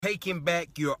taking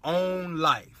back your own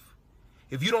life.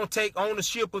 If you don't take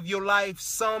ownership of your life,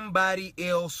 somebody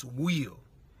else will.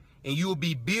 And you'll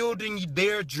be building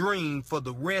their dream for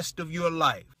the rest of your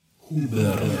life.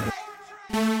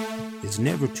 It's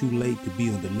never too late to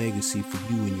build a legacy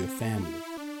for you and your family.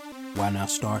 Why not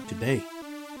start today?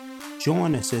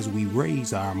 Join us as we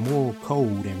raise our moral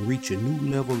code and reach a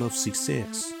new level of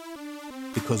success.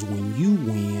 Because when you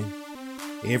win,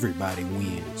 everybody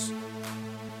wins.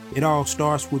 It all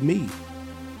starts with me.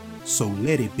 So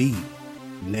let it be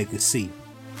legacy.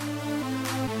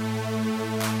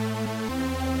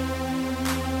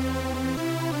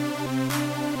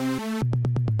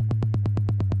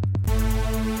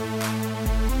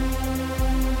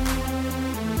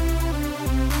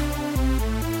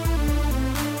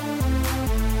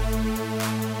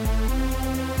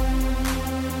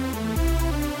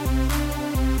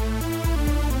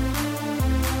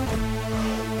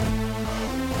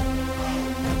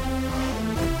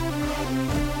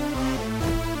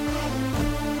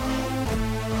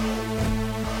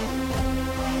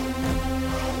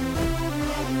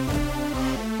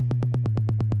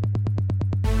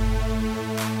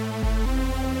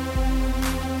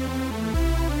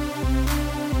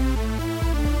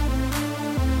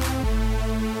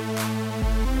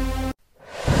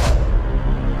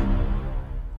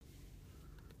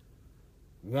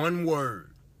 One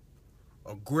word: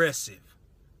 aggressive.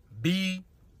 Be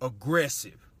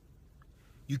aggressive.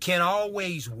 You can't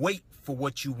always wait for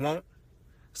what you want.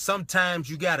 Sometimes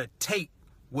you gotta take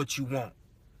what you want.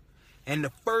 And the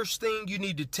first thing you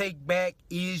need to take back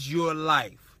is your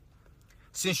life.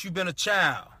 Since you've been a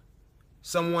child,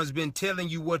 someone's been telling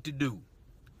you what to do.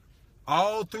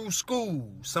 All through school,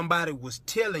 somebody was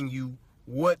telling you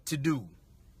what to do.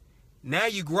 Now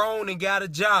you're grown and got a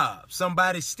job.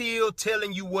 Somebody's still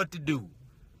telling you what to do.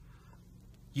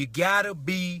 You gotta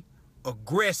be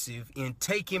aggressive in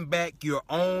taking back your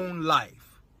own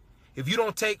life. If you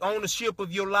don't take ownership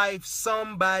of your life,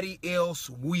 somebody else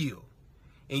will.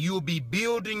 And you'll be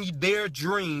building their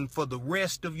dream for the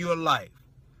rest of your life.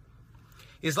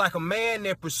 It's like a man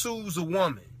that pursues a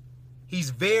woman. He's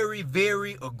very,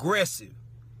 very aggressive.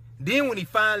 Then when he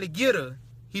finally get her,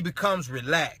 he becomes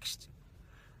relaxed.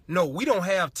 No, we don't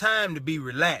have time to be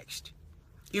relaxed.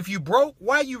 If you broke,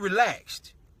 why you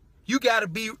relaxed? You got to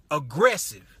be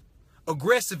aggressive.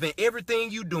 Aggressive in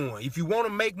everything you're doing. If you want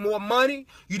to make more money,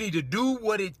 you need to do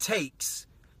what it takes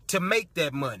to make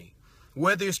that money.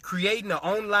 Whether it's creating an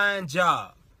online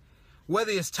job,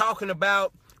 whether it's talking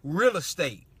about real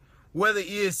estate, whether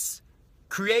it's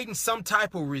creating some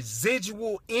type of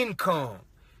residual income,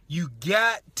 you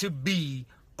got to be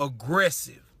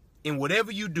aggressive. In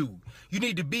whatever you do, you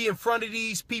need to be in front of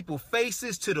these people's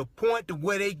faces to the point to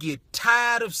where they get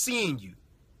tired of seeing you.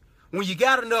 When you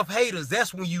got enough haters,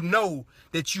 that's when you know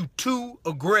that you too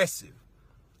aggressive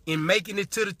in making it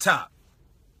to the top.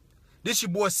 This your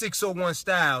boy 601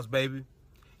 Styles, baby.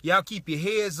 Y'all keep your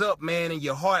heads up, man, and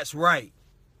your hearts right.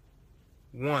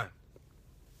 One.